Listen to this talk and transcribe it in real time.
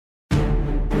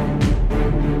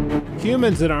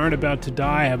Humans that aren't about to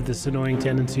die have this annoying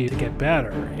tendency to get better.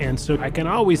 And so I can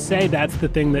always say that's the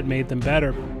thing that made them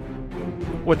better.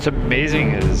 What's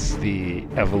amazing is the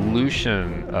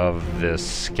evolution of this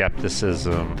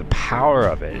skepticism, the power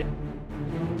of it.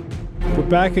 We're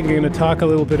back and going to talk a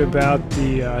little bit about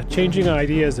the changing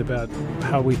ideas about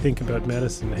how we think about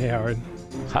medicine. Hey, Howard.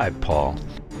 Hi, Paul.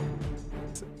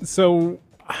 So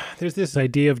there's this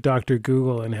idea of Dr.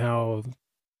 Google and how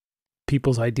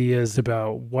people's ideas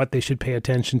about what they should pay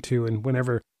attention to, and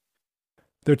whenever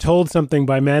they're told something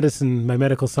by medicine, by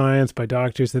medical science, by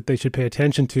doctors that they should pay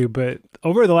attention to. But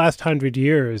over the last 100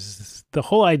 years, the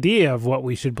whole idea of what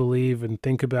we should believe and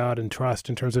think about and trust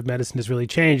in terms of medicine has really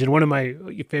changed. And one of my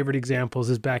favorite examples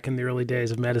is back in the early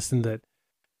days of medicine that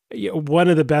one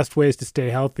of the best ways to stay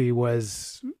healthy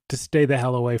was to stay the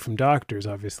hell away from doctors,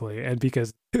 obviously. And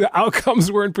because the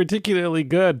outcomes weren't particularly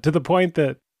good, to the point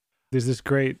that there's this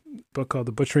great book called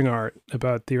The Butchering Art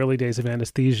about the early days of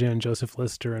anesthesia and Joseph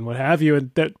Lister and what have you.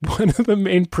 And that one of the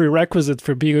main prerequisites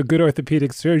for being a good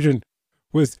orthopedic surgeon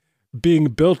was being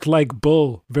built like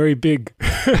bull, very big.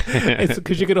 It's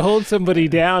because you could hold somebody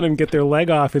down and get their leg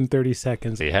off in 30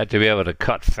 seconds. You had to be able to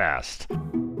cut fast.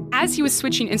 As he was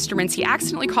switching instruments, he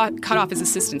accidentally cut off his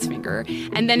assistant's finger.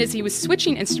 And then as he was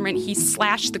switching instrument, he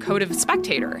slashed the coat of a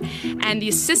spectator. And the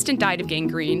assistant died of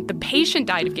gangrene, the patient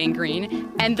died of gangrene,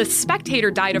 and the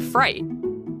spectator died of fright.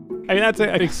 I mean, that's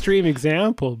an extreme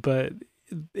example, but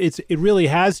it really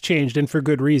has changed, and for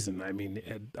good reason. I mean,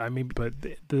 but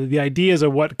the ideas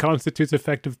of what constitutes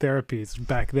effective therapies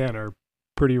back then are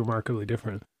pretty remarkably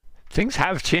different. Things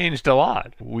have changed a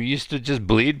lot. We used to just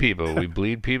bleed people. We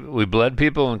bled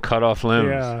people and cut off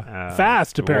limbs. Yeah,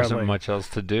 fast apparently. There wasn't much else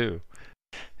to do.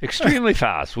 Extremely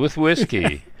fast with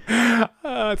whiskey.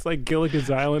 It's like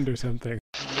Gilligan's Island or something.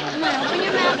 Come on, open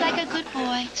your mouth like a good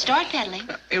boy. Start pedaling.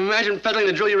 Imagine pedaling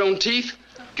to drill your own teeth.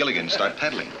 Gilligan, start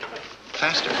pedaling.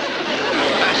 Faster.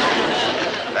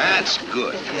 Faster. That's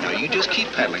good. Now you just keep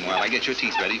pedaling while I get your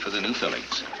teeth ready for the new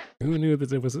fillings. Who knew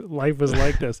that life was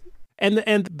like this?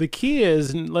 And the key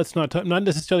is, and let's not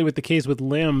necessarily with the case with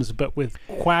limbs, but with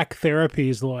quack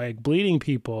therapies like bleeding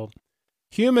people,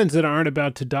 humans that aren't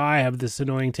about to die have this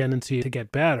annoying tendency to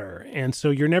get better. And so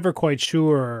you're never quite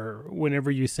sure whenever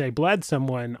you say bled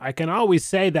someone. I can always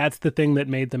say that's the thing that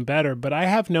made them better, but I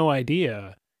have no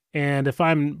idea. And if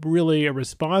I'm really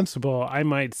irresponsible, I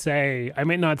might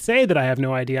not say that I have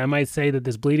no idea. I might say that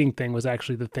this bleeding thing was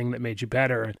actually the thing that made you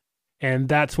better. And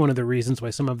that's one of the reasons why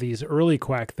some of these early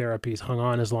quack therapies hung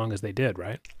on as long as they did,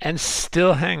 right? And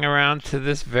still hang around to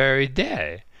this very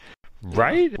day,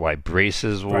 right? Why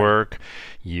braces work.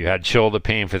 You had shoulder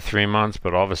pain for 3 months,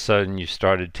 but all of a sudden you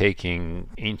started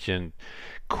taking ancient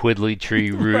Quidley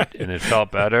tree root and it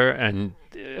felt better. And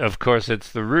of course,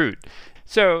 it's the root.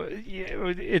 So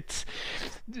it's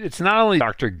not only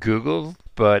Dr. Google,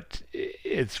 but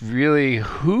it's really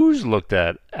who's looked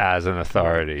at as an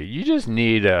authority. You just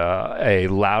need a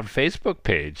loud Facebook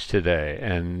page today,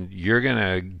 and you're going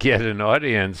to get an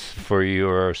audience for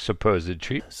your supposed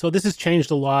treatment. So this has changed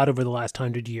a lot over the last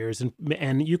 100 years,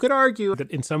 and you could argue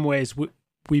that in some ways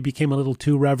we became a little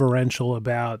too reverential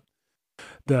about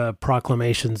the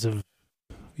proclamations of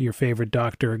your favorite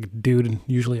doctor,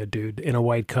 usually a dude in a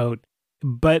white coat.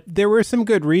 But there were some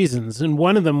good reasons, and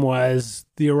one of them was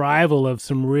the arrival of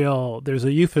there's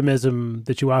a euphemism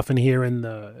that you often hear in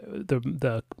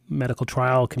the medical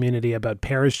trial community about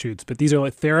parachutes, but these are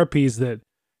like therapies that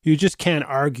you just can't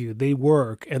argue. They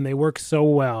work, and they work so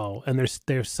well, and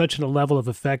there's such a level of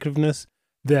effectiveness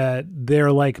that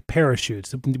they're like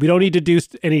parachutes. We don't need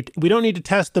to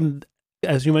test them,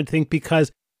 as you might think,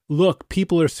 because look,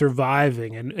 people are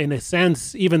surviving. And in a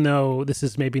sense, even though this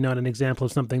is maybe not an example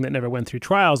of something that never went through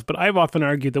trials, but I've often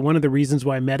argued that one of the reasons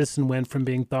why medicine went from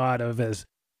being thought of as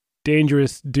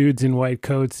dangerous dudes in white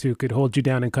coats who could hold you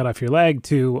down and cut off your leg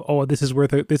to, this is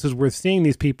worth seeing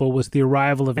these people, was the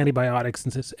arrival of antibiotics,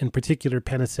 in particular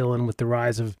penicillin, with the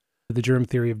rise of the germ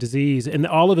theory of disease. And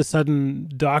all of a sudden,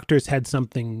 doctors had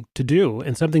something to do,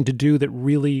 and something to do that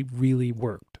really, really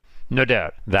worked. No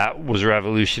doubt. That was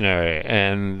revolutionary.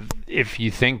 And if you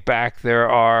think back, there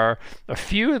are a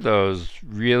few of those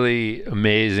really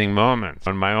amazing moments.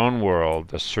 In my own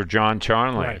world, Sir John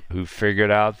Charnley, who figured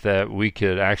out that we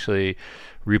could actually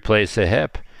replace a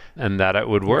hip and that it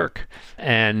would work.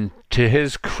 And to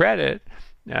his credit,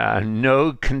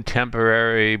 no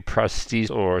contemporary prosthesis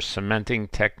or cementing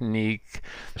technique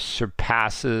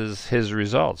surpasses his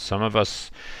results. Some of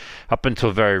us, up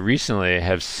until very recently,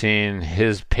 have seen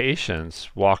his patients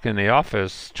walk in the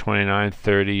office 29,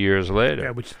 30 years later.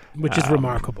 Yeah, which is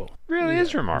remarkable. Really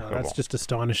is remarkable. That's just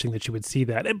astonishing that you would see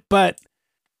that. But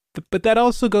But that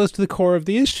also goes to the core of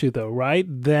the issue, though, right?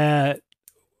 That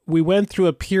we went through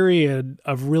a period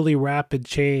of really rapid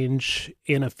change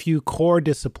in a few core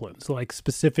disciplines, like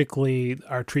specifically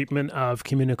our treatment of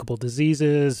communicable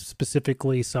diseases,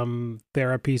 specifically some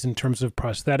therapies in terms of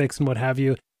prosthetics and what have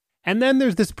you. And then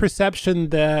there's this perception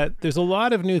that there's a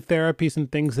lot of new therapies and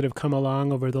things that have come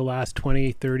along over the last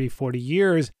 20, 30, 40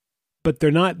 years, but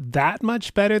they're not that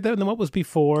much better than what was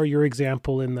before. Your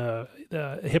example in the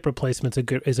hip replacement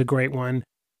is a great one.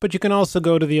 But you can also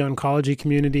go to the oncology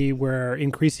community where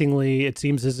increasingly it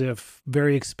seems as if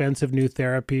very expensive new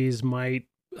therapies might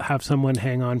have someone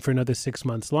hang on for another 6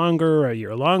 months longer or a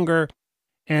year longer.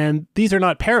 And these are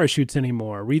not parachutes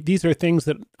anymore. These are things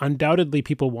that undoubtedly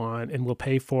people want and will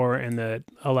pay for and that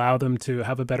allow them to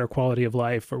have a better quality of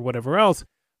life or whatever else.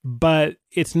 But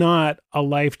it's not a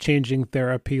life-changing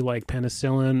therapy like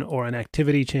penicillin or an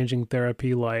activity-changing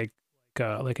therapy like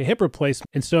a hip replacement.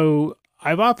 And so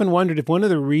I've often wondered if one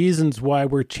of the reasons why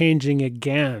we're changing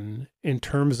again in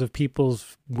terms of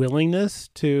people's willingness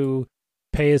to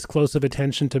pay as close of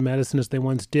attention to medicine as they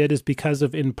once did is because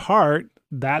of, in part,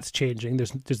 that's changing.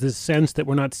 There's this sense that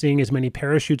we're not seeing as many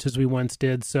parachutes as we once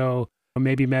did. So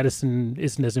maybe medicine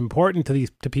isn't as important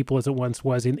to people as it once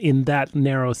was in that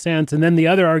narrow sense. And then the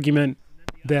other argument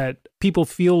that people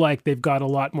feel like they've got a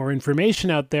lot more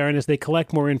information out there. And as they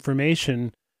collect more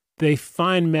information, they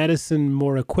find medicine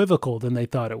more equivocal than they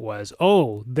thought it was.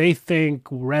 Oh, they think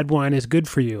red wine is good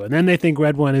for you, and then they think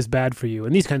red wine is bad for you,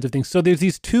 and these kinds of things. So there's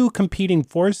these two competing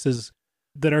forces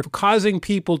that are causing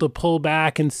people to pull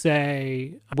back and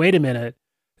say, wait a minute,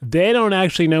 they don't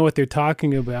actually know what they're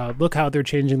talking about. Look how they're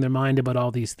changing their mind about all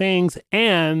these things,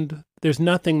 and there's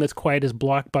nothing that's quite as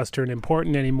blockbuster and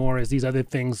important anymore as these other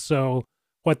things. So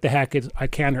what the heck, it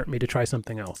can't hurt me to try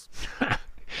something else.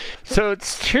 So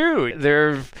it's true.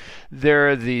 There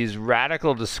are these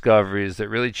radical discoveries that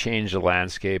really change the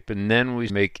landscape, and then we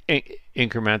make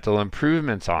incremental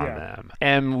improvements on them.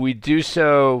 And we do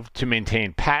so to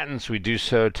maintain patents. We do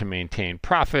so to maintain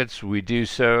profits. We do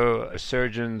so as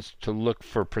surgeons to look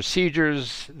for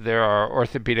procedures. There are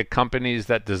orthopedic companies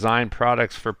that design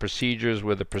products for procedures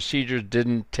where the procedures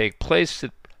didn't take place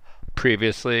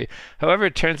previously. However,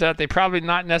 it turns out they're probably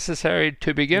not necessary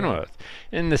to begin with.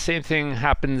 And the same thing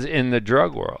happens in the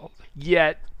drug world.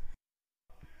 Yet,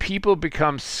 people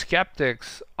become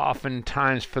skeptics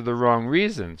oftentimes for the wrong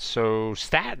reasons. So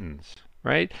statins,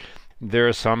 right? There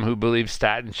are some who believe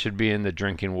statins should be in the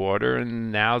drinking water,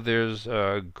 and now there's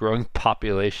a growing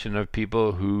population of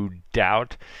people who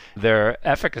doubt their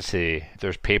efficacy.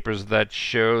 There's papers that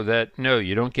show that, no,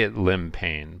 you don't get limb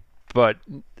pain. But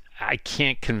I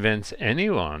can't convince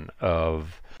anyone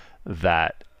of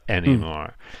that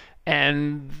anymore.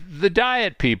 And the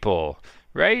diet people,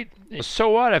 right? So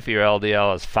what if your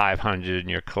LDL is 500 and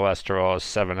your cholesterol is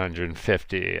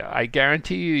 750? I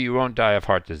guarantee you won't die of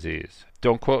heart disease.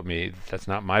 Don't quote me. That's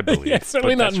not my belief. Yeah,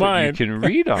 certainly not mine. What you can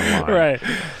read online. Right.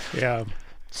 Yeah.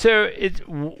 So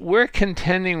we're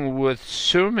contending with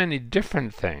so many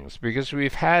different things because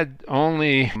we've had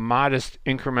only modest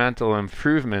incremental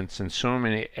improvements in so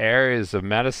many areas of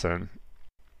medicine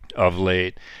of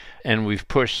late, and we've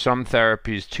pushed some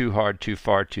therapies too hard, too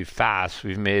far, too fast.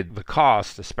 We've made the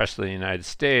cost, especially in the United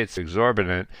States,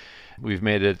 exorbitant. We've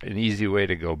made it an easy way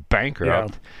to go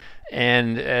bankrupt. Yeah.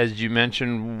 And as you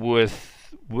mentioned with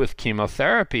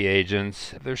chemotherapy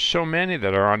agents, there's so many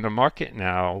that are on the market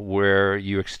now where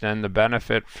you extend the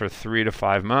benefit for 3 to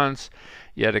 5 months,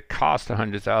 yet it costs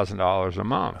 $100,000 a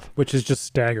month. Which is just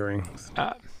staggering.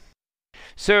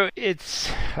 So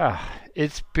it's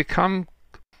become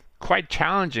quite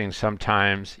challenging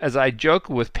sometimes. As I joke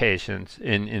with patients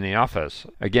in the office,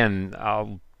 again,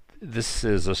 this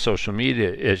is a social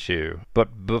media issue,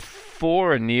 but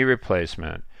before a knee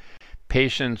replacement,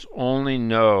 patients only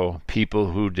know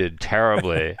people who did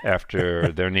terribly after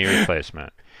their knee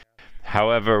replacement.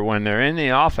 However, when they're in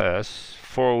the office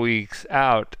 4 weeks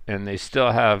out and they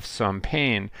still have some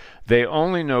pain, they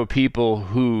only know people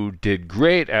who did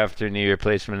great after knee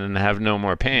replacement and have no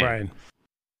more pain. Right.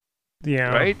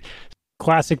 Yeah. Right?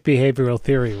 Classic behavioral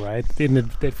theory, right?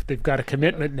 They've got a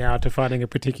commitment now to finding a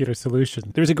particular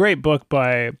solution. There's a great book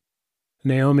by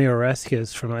Naomi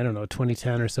Oreskes from,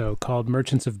 2010 or so, called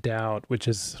Merchants of Doubt, which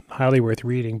is highly worth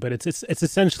reading. But it's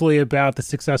essentially about the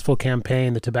successful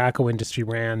campaign the tobacco industry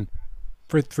ran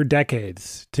for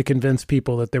decades to convince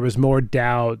people that there was more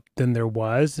doubt than there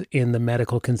was in the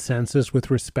medical consensus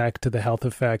with respect to the health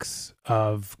effects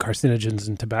of carcinogens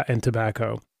and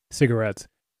tobacco, cigarettes.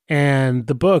 And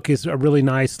the book is a really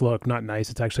nice look. Not nice,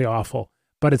 it's actually awful.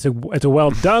 But it's a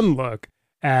well-done look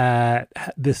at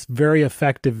this very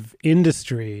effective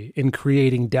industry in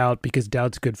creating doubt because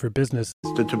doubt's good for business.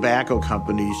 The tobacco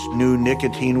companies knew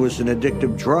nicotine was an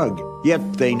addictive drug, yet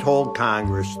they told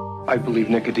Congress, I believe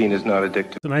nicotine is not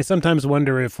addictive. And I sometimes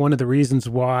wonder if one of the reasons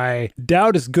why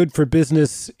doubt is good for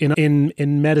business in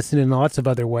medicine in lots of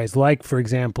other ways, like, for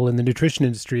example, in the nutrition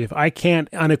industry, if I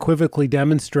can't unequivocally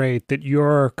demonstrate that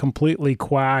your completely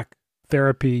quack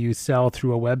therapy you sell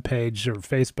through a web page or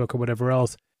Facebook or whatever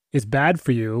else is bad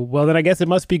for you, well, then I guess it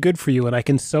must be good for you, and I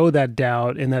can sow that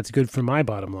doubt, and that's good for my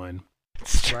bottom line.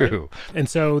 It's true. Right? And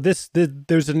so there's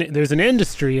an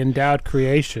industry in doubt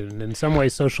creation. In some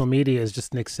ways, social media is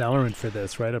just an accelerant for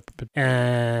this, right?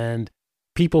 And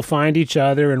people find each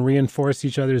other and reinforce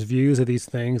each other's views of these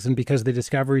things. And because they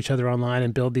discover each other online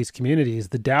and build these communities,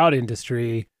 the doubt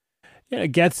industry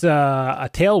gets a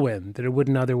tailwind that it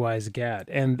wouldn't otherwise get.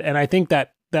 And I think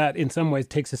that in some ways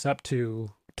takes us up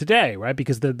to today, right?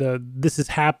 Because this is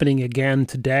happening again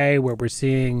today, where we're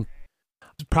seeing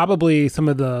probably some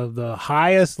of the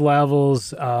highest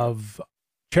levels of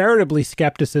charitably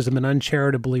skepticism and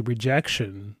uncharitably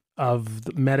rejection of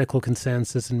the medical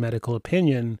consensus and medical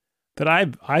opinion that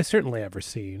I certainly ever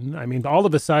seen. I mean, all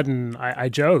of a sudden, I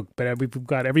joke, but we've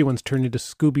got everyone's turned into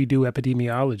Scooby-Doo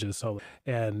epidemiologists,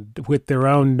 and with their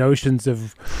own notions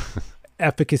of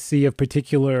efficacy of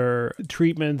particular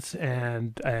treatments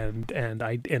and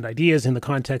ideas in the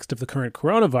context of the current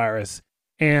coronavirus.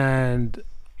 And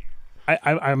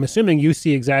I'm assuming you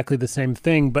see exactly the same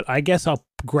thing, but I guess I'll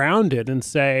ground it and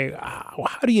say,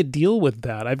 how do you deal with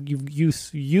that?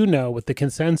 You know what the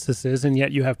consensus is, and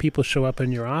yet you have people show up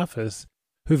in your office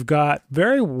who've got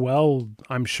very well,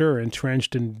 I'm sure,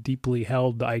 entrenched and deeply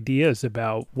held ideas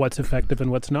about what's effective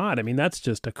and what's not. I mean, that's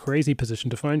just a crazy position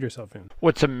to find yourself in.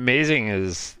 What's amazing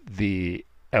is the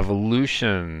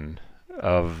evolution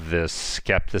of this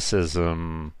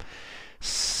skepticism /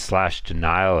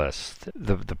 denialist,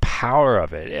 the power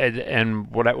of it,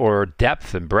 or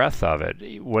depth and breadth of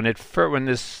it. When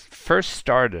this first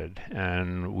started,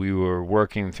 and we were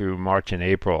working through March and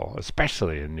April,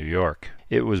 especially in New York,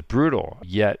 it was brutal.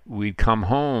 Yet we'd come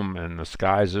home and the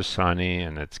skies are sunny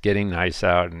and it's getting nice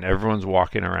out and everyone's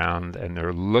walking around and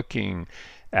they're looking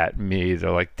at me. They're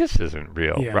like, "This isn't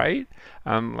real, right?"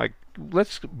 I'm like,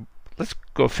 "Let's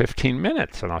go 15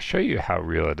 minutes and I'll show you how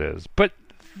real it is." But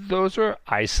those are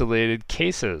isolated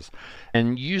cases,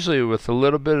 and usually with a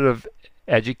little bit of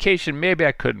education, maybe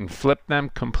I couldn't flip them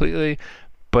completely,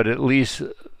 but at least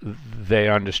they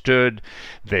understood,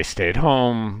 they stayed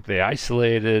home, they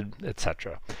isolated,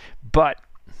 etc. But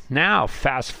now,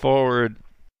 fast forward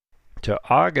to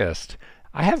August,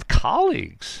 I have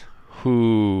colleagues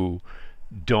who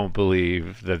don't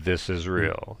believe that this is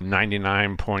real.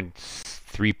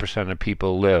 99.3% of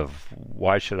people live.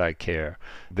 Why should I care?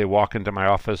 They walk into my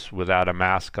office without a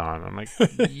mask on. I'm like,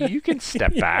 you can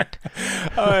step back.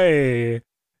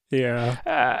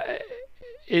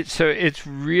 It's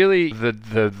really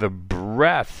the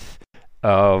breadth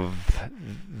of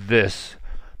this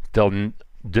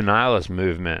denialist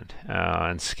movement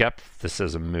and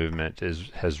skepticism movement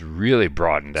has really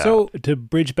broadened out. So to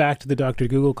bridge back to the Dr.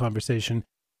 Google conversation,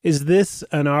 is this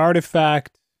an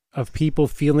artifact of people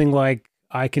feeling like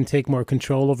I can take more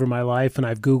control over my life, and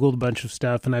I've Googled a bunch of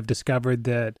stuff and I've discovered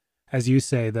that, as you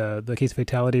say, the case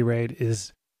fatality rate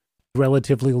is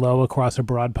relatively low across a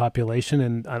broad population,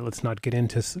 and let's not get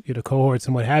into cohorts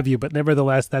and what have you, but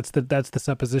nevertheless, that's the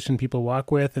supposition people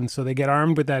walk with, and so they get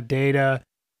armed with that data,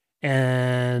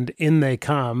 and in they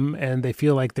come, and they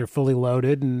feel like they're fully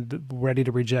loaded and ready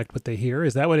to reject what they hear.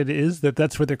 Is that what it is?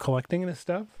 That's what they're collecting this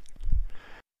stuff?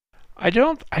 I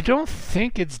don't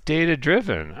think it's data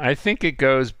driven. I think it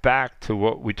goes back to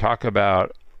what we talk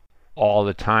about all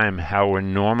the time, how we're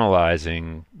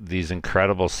normalizing these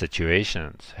incredible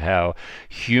situations, how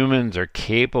humans are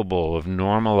capable of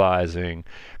normalizing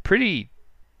pretty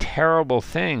terrible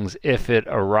things if it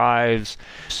arrives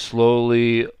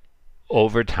slowly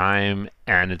over time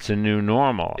and it's a new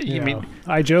normal.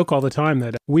 I joke all the time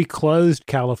that we closed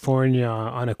California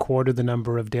on a quarter the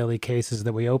number of daily cases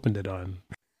that we opened it on.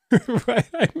 Right?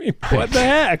 I mean, what the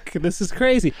heck? This is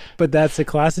crazy. But that's a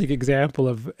classic example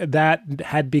of that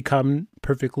had become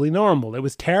perfectly normal. It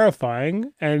was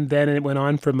terrifying, and then it went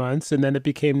on for months, and then it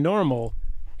became normal.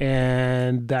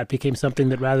 And that became something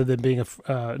that, rather than being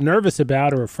nervous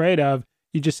about or afraid of,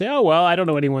 you just say, "Oh, well, I don't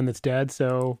know anyone that's dead,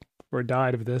 so or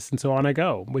died of this," and so on I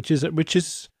go, which is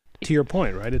To your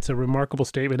point, right? It's a remarkable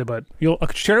statement about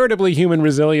charitably human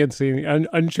resiliency,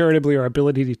 uncharitably our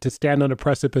ability to stand on a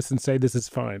precipice and say this is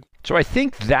fine. So I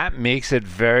think that makes it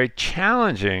very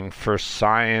challenging for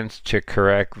science to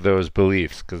correct those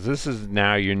beliefs, because this is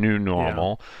now your new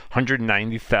normal.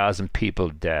 190,000 people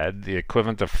dead, the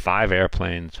equivalent of 5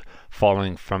 airplanes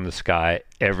falling from the sky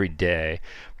every day.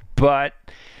 But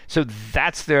so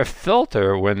that's their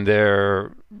filter when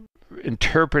they're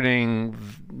interpreting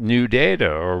new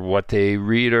data or what they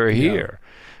read or hear.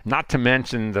 Not to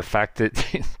mention the fact that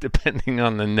depending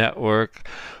on the network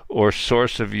or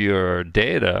source of your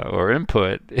data or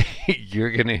input,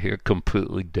 you're going to hear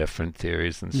completely different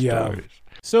theories and stories.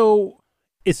 So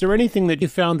is there anything that you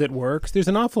found that works? There's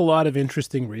an awful lot of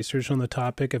interesting research on the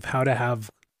topic of how to have,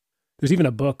 there's even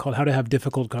a book called How to Have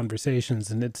Difficult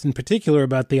Conversations, and it's in particular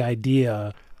about the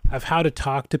idea of how to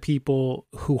talk to people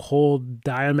who hold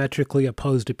diametrically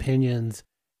opposed opinions,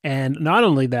 and not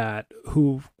only that,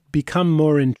 who become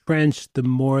more entrenched the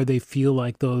more they feel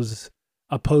like those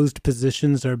opposed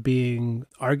positions are being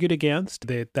argued against.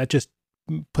 That just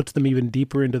puts them even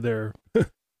deeper into their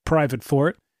private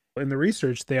fort. In the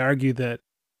research, they argue that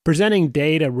presenting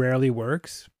data rarely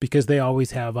works because they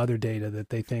always have other data that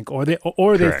they think, or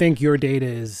they think your data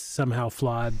is somehow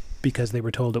flawed because they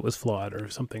were told it was flawed or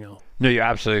something else. No, you're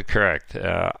absolutely correct.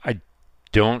 I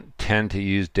don't tend to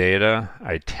use data.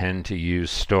 I tend to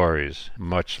use stories,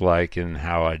 much like in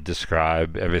how I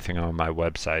describe everything on my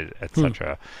website,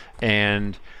 etc.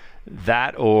 And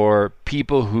that, or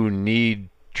people who need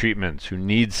treatments, who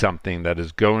need something that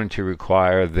is going to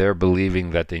require their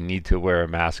believing that they need to wear a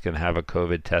mask and have a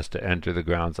COVID test to enter the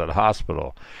grounds of the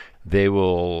hospital, they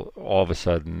will all of a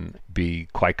sudden be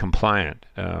quite compliant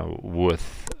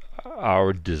with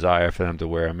our desire for them to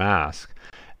wear a mask.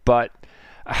 But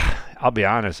I'll be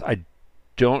honest, I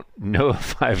don't know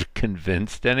if I've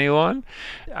convinced anyone.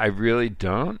 I really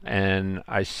don't. And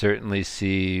I certainly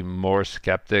see more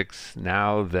skeptics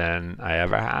now than I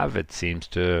ever have. It seems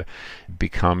to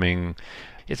becoming,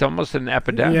 it's almost an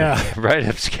epidemic, right,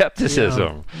 of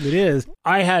skepticism. Yeah, it is.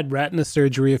 I had retina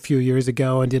surgery a few years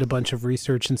ago and did a bunch of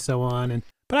research and so on.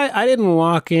 But I didn't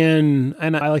walk in,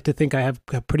 and I like to think I have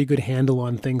a pretty good handle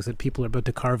on things that people are about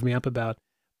to carve me up about.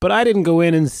 But I didn't go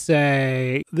in and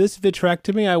say, this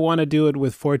vitrectomy, I want to do it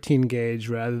with 14 gauge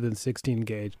rather than 16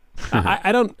 gauge.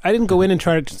 I didn't go in and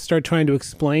start trying to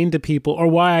explain to people or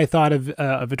why I thought a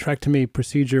vitrectomy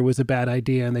procedure was a bad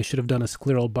idea and they should have done a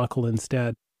scleral buckle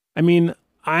instead. I mean,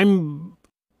 and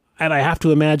I have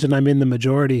to imagine I'm in the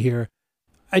majority here.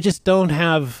 I just don't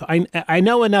have, I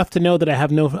know enough to know that I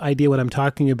have no idea what I'm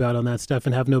talking about on that stuff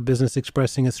and have no business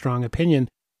expressing a strong opinion.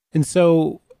 And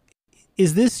so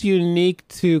is this unique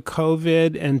to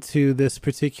COVID and to this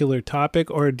particular topic,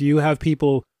 or do you have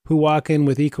people who walk in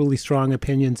with equally strong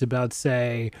opinions about,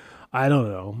 say, I don't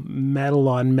know, metal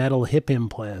on metal hip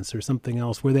implants or something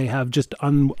else, where they have just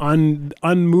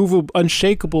unmovable,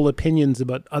 unshakable opinions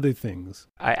about other things?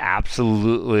 I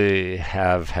absolutely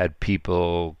have had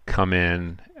people come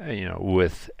in,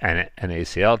 with an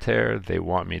ACL tear. They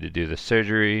want me to do the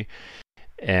surgery.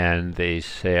 And they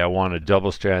say, I want a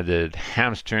double-stranded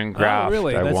hamstring graft. Oh,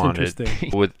 really? That's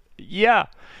interesting.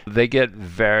 They get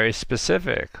very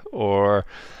specific. Or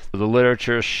the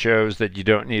literature shows that you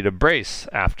don't need a brace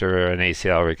after an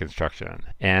ACL reconstruction.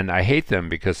 And I hate them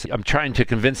because I'm trying to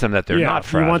convince them that they're not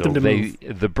fragile. You want them to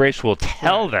move. The brace will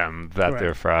tell them that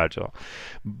they're fragile.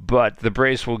 But the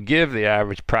brace will give the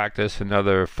average practice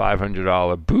another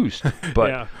 $500 boost.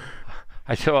 But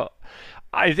I thought,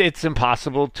 it's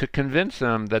impossible to convince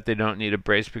them that they don't need a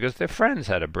brace because their friends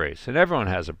had a brace and everyone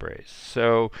has a brace.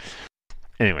 So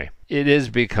anyway, it is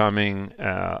becoming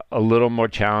a little more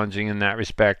challenging in that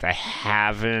respect. I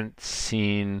haven't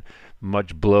seen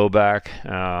much blowback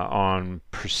on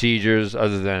procedures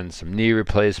other than some knee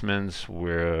replacements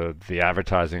where the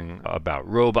advertising about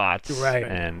robots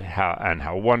and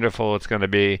how wonderful it's going to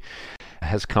be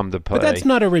has come to play. But that's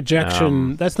not a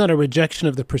rejection. That's not a rejection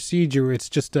of the procedure. It's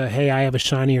just hey, I have a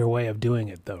shinier way of doing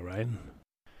it, though, right?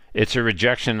 It's a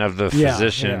rejection of the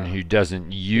physician who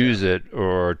doesn't use it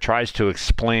or tries to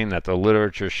explain that the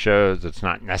literature shows it's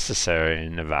not necessary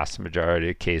in the vast majority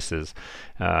of cases,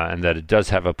 and that it does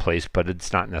have a place, but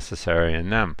it's not necessary in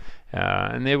them.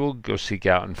 And they will go seek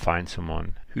out and find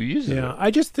someone who uses it.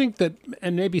 I just think that,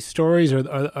 and maybe stories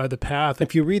are the path.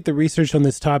 If you read the research on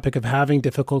this topic of having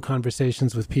difficult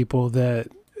conversations with people, that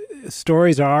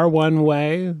stories are one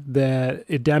way, that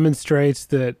it demonstrates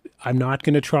that I'm not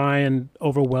going to try and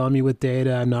overwhelm you with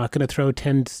data. I'm not going to throw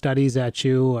 10 studies at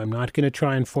you. I'm not going to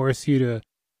try and force you to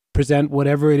present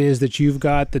whatever it is that you've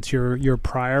got that's your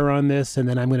prior on this, and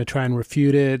then I'm going to try and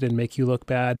refute it and make you look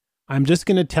bad. I'm just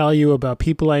going to tell you about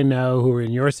people I know who are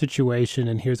in your situation,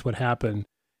 and here's what happened,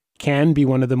 can be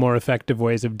one of the more effective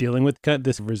ways of dealing with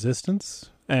this resistance,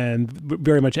 and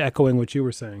very much echoing what you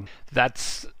were saying.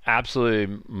 That's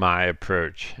absolutely my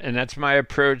approach. And that's my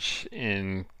approach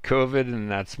in COVID, and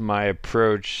that's my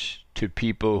approach to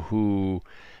people who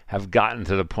have gotten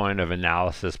to the point of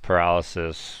analysis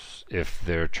paralysis if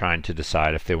they're trying to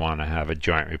decide if they want to have a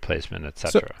joint replacement,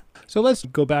 etc. So let's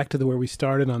go back to where we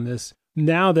started on this.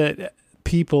 Now that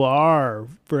people are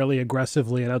fairly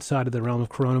aggressively and outside of the realm of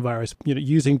coronavirus,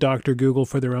 using Dr. Google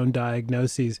for their own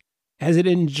diagnoses, has it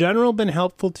in general been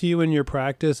helpful to you in your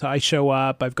practice? I show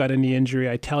up, I've got a knee injury,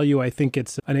 I tell you I think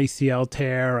it's an ACL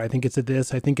tear, I think it's a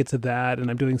this, I think it's a that,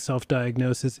 and I'm doing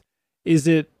self-diagnosis. Is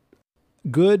it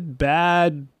good,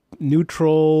 bad,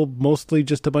 neutral, mostly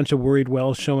just a bunch of worried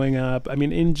wells showing up? I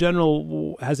mean, in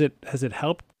general, has it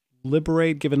helped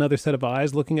liberate, give another set of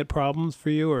eyes looking at problems for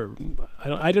you? Or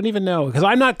I don't even know, because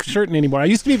I'm not certain anymore. I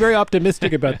used to be very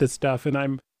optimistic about this stuff, and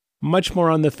I'm much more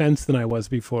on the fence than I was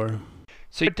before.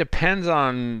 So it depends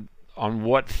on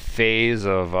what phase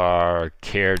of our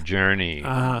care journey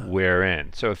we're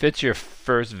in. So if it's your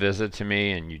first visit to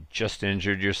me and you just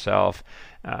injured yourself,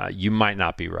 you might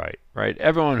not be right?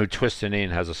 Everyone who twists a knee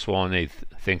and has a swollen knee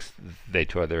thinks they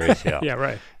tore their ACL. Yeah,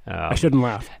 right. I shouldn't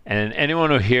laugh. And anyone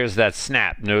who hears that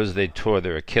snap knows they tore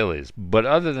their Achilles. But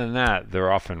other than that,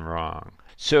 they're often wrong.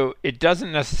 So it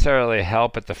doesn't necessarily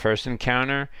help at the first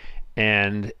encounter.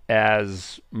 And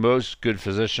as most good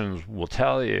physicians will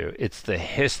tell you, it's the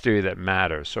history that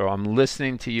matters. So I'm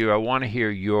listening to you. I want to hear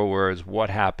your words, what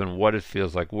happened, what it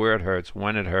feels like, where it hurts,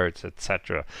 when it hurts,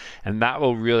 etc. And that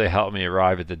will really help me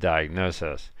arrive at the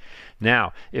diagnosis.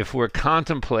 Now, if we're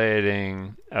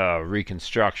contemplating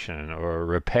reconstruction or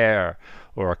repair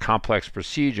or a complex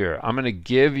procedure, I'm going to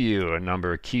give you a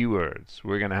number of keywords.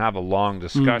 We're going to have a long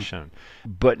discussion.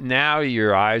 But now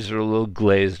your eyes are a little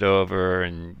glazed over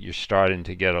and you're starting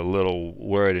to get a little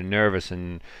worried and nervous,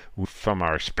 and from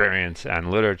our experience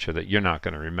and literature that you're not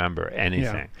going to remember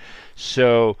anything. Yeah.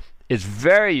 So it's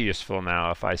very useful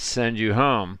now if I send you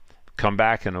home, come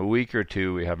back in a week or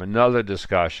two, we have another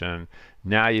discussion.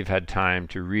 Now you've had time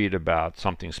to read about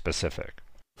something specific.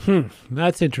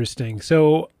 That's interesting.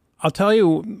 So I'll tell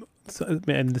you,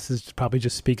 and this is probably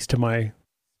just speaks to my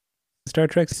Star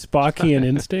Trek Spockian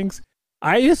instincts.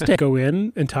 I used to go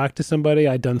in and talk to somebody.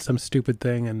 I'd done some stupid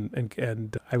thing,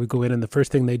 and I would go in, and the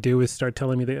first thing they do is start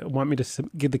telling me they want me to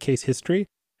give the case history,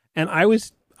 and I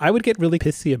would get really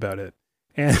pissy about it.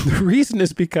 And the reason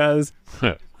is because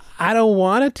I don't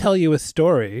want to tell you a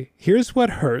story. Here's what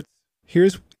hurts.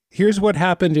 Here's what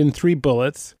happened in 3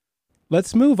 bullets.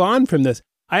 Let's move on from this.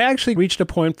 I actually reached a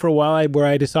point for a while where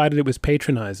I decided it was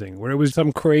patronizing, where it was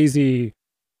some crazy,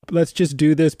 let's just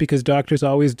do this because doctors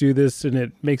always do this and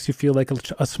it makes you feel like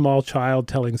a small child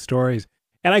telling stories.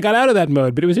 And I got out of that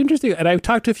mode, but it was interesting. And I've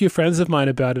talked to a few friends of mine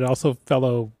about it, also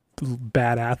fellow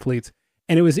bad athletes.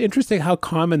 And it was interesting how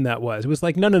common that was. It was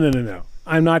like, no.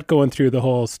 I'm not going through the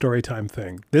whole story time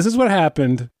thing. This is what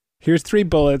happened. Here's 3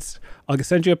 bullets. I'll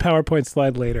send you a PowerPoint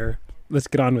slide later. Let's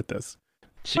get on with this.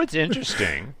 So it's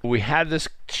interesting. We had this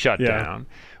shutdown.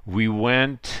 Yeah. We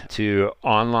went to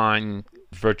online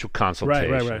virtual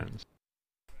consultations. Right.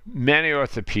 Many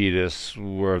orthopedists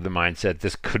were of the mindset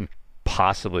this couldn't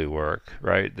possibly work,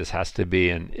 right? This has to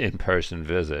be an in-person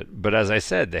visit. But as I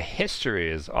said, the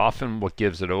history is often what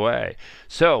gives it away.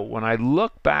 So when I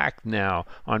look back now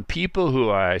on people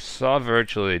who I saw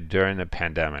virtually during the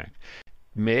pandemic,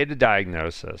 made a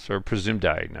diagnosis or presumed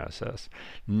diagnosis,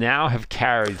 now have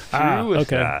carried through with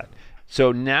that.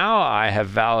 So now I have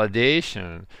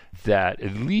validation that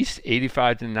at least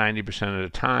 85 to 90% of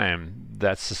the time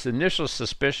that initial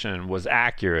suspicion was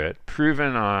accurate,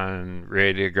 proven on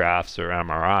radiographs or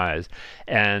MRIs,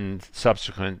 and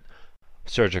subsequent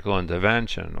surgical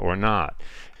intervention or not.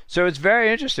 So it's very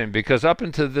interesting because up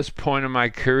until this point in my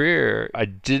career, I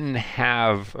didn't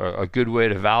have a good way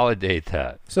to validate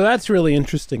that. So that's really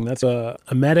interesting. That's a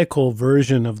medical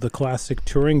version of the classic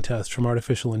Turing test from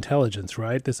artificial intelligence,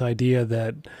 right? This idea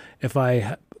that if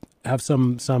I have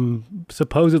some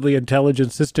supposedly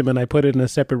intelligent system and I put it in a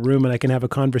separate room and I can have a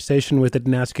conversation with it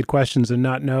and ask it questions and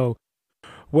not know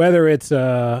whether it's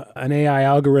an AI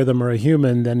algorithm or a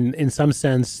human, then in some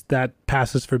sense that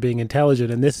passes for being intelligent.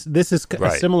 And this is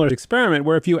a similar experiment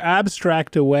where if you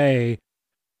abstract away,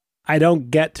 I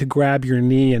don't get to grab your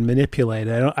knee and manipulate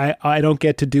it. I don't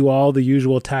get to do all the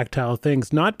usual tactile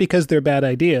things, not because they're bad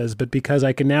ideas, but because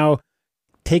I can now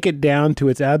take it down to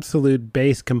its absolute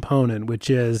base component, which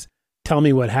is tell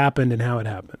me what happened and how it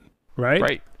happened, right?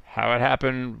 Right. How it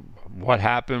happened, what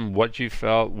happened, what you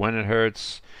felt, when it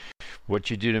hurts, what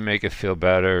you do to make it feel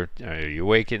better. Are you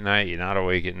awake at night? You're not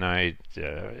awake at night,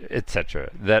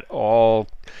 etc. That all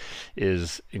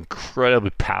is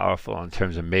incredibly powerful in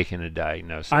terms of making a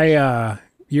diagnosis.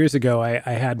 Years ago, I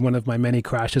had one of my many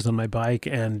crashes on my bike,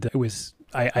 and it was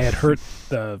I had hurt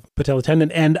the patella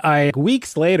tendon, and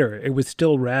weeks later it was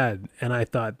still red, and I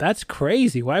thought, that's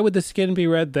crazy. Why would the skin be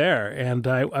red there? And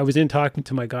I was talking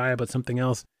to my guy about something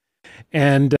else,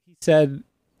 and he said,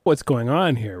 what's going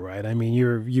on here, right? I mean,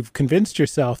 you've convinced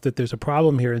yourself that there's a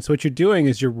problem here, and so what you're doing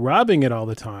is you're rubbing it all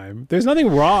the time. There's nothing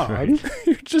wrong. Right.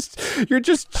 You're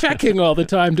just checking all the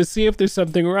time to see if there's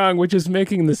something wrong, which is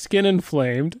making the skin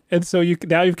inflamed. And so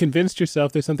now you've convinced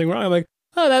yourself there's something wrong. I'm like,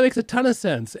 oh, that makes a ton of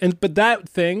sense. But that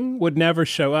thing would never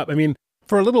show up. I mean,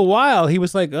 for a little while, he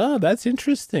was like, oh, that's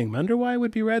interesting. Wonder why it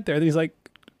would be red there. And he's like,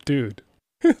 dude,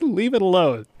 leave it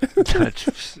alone.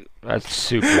 That's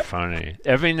super funny.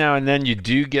 Every now and then you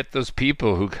do get those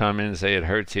people who come in and say, it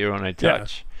hurts here when I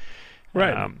touch. Yeah.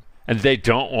 Right. And they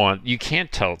don't want, you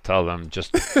can't tell them,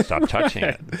 just stop touching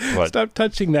it. But stop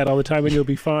touching that all the time and you'll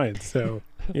be fine. So,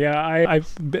 yeah,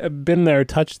 I've been there,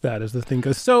 touched that as the thing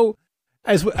goes. So,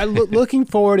 as looking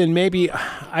forward, and maybe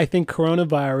I think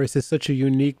coronavirus is such a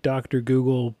unique Dr.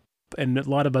 Google and a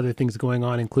lot of other things going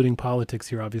on, including politics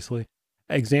here, obviously,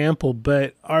 example.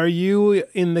 But are you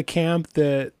in the camp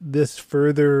that this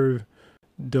further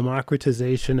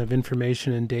democratization of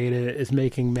information and data is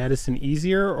making medicine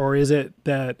easier? Or is it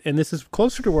that, and this is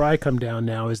closer to where I come down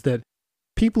now, is that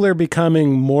people are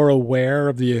becoming more aware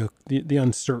of the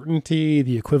uncertainty,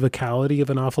 the equivocality of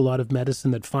an awful lot of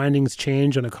medicine, that findings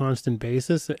change on a constant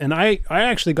basis? And I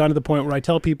actually got to the point where I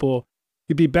tell people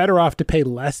you'd be better off to pay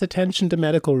less attention to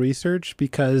medical research,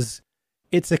 because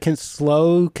it's a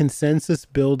slow consensus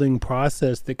building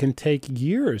process that can take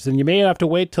years. And you may have to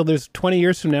wait till there's 20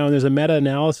 years from now and there's a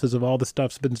meta-analysis of all the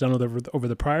stuff's been done over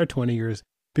the prior 20 years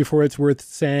before it's worth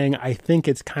saying, I think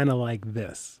it's kind of like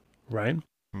this, right?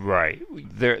 Right.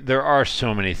 There are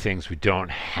so many things we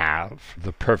don't have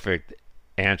the perfect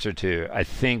answer to. I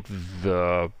think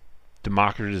the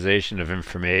democratization of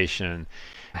information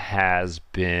has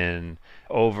been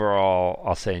overall,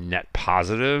 I'll say, net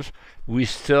positive. We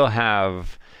still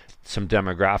have some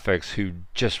demographics who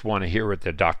just want to hear what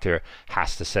their doctor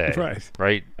has to say,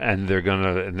 right? And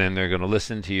then they're gonna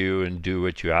listen to you and do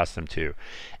what you ask them to.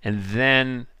 And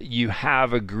then you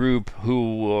have a group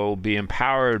who will be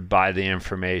empowered by the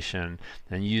information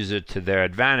and use it to their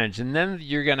advantage. And then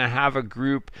you're gonna have a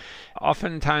group,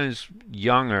 oftentimes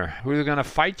younger, who are gonna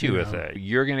fight you with it.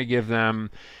 You're gonna give them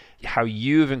how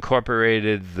you've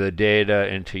incorporated the data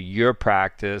into your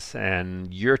practice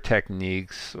and your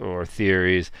techniques or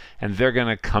theories, and they're going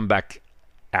to come back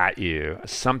at you,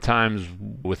 sometimes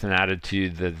with an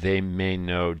attitude that they may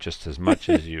know just as much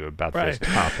as you about this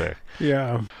topic.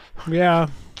 Yeah.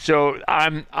 So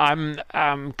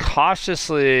I'm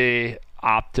cautiously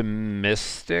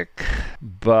optimistic,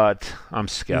 but I'm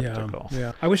skeptical.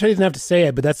 Yeah. I wish I didn't have to say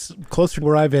it, but that's closer to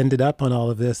where I've ended up on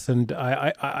all of this. And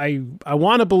I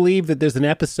want to believe that there's an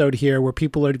episode here where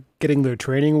people are getting their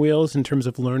training wheels in terms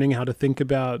of learning how to think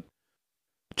about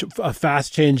a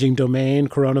fast-changing domain,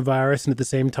 coronavirus, and at the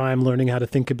same time learning how to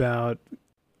think about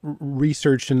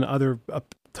research and other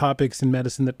topics in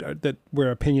medicine that where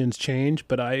opinions change.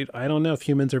 But I don't know if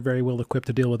humans are very well equipped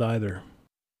to deal with either.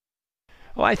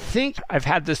 Well, I think I've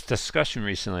had this discussion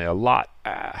recently a lot.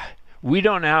 We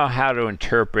don't know how to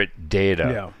interpret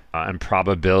data and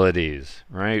probabilities,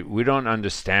 right? We don't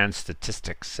understand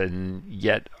statistics, and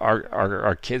yet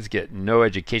our kids get no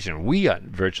education. We got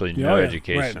virtually no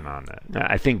education on it.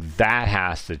 I think that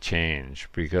has to change,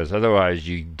 because otherwise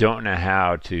you don't know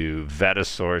how to vet a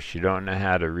source. You don't know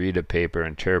how to read a paper,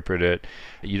 interpret it.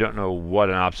 You don't know what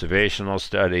an observational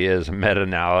study is, a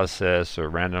meta-analysis,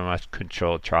 or randomized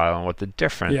controlled trial, and what the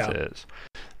difference is.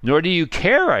 Nor do you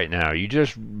care right now. You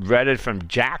just read it from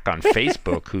Jack on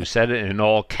Facebook, who said it in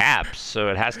all caps, so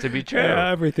it has to be true.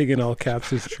 Yeah, everything in all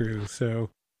caps is true,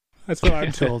 so that's what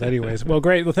I'm told anyways. Well,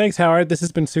 great. Well, thanks, Howard. This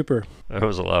has been super. It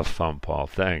was a lot of fun, Paul.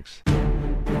 Thanks.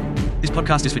 This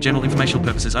podcast is for general informational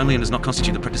purposes only and does not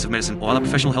constitute the practice of medicine or other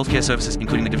professional healthcare services,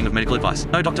 including the giving of medical advice.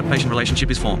 No doctor-patient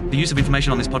relationship is formed. The use of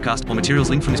information on this podcast or materials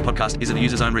linked from this podcast is at the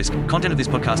user's own risk. Content of this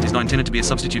podcast is not intended to be a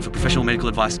substitute for professional medical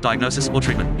advice, diagnosis, or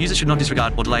treatment. Users should not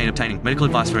disregard or delay in obtaining medical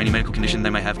advice for any medical condition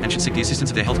they may have, and should seek the assistance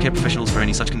of their healthcare professionals for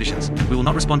any such conditions. We will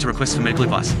not respond to requests for medical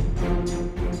advice.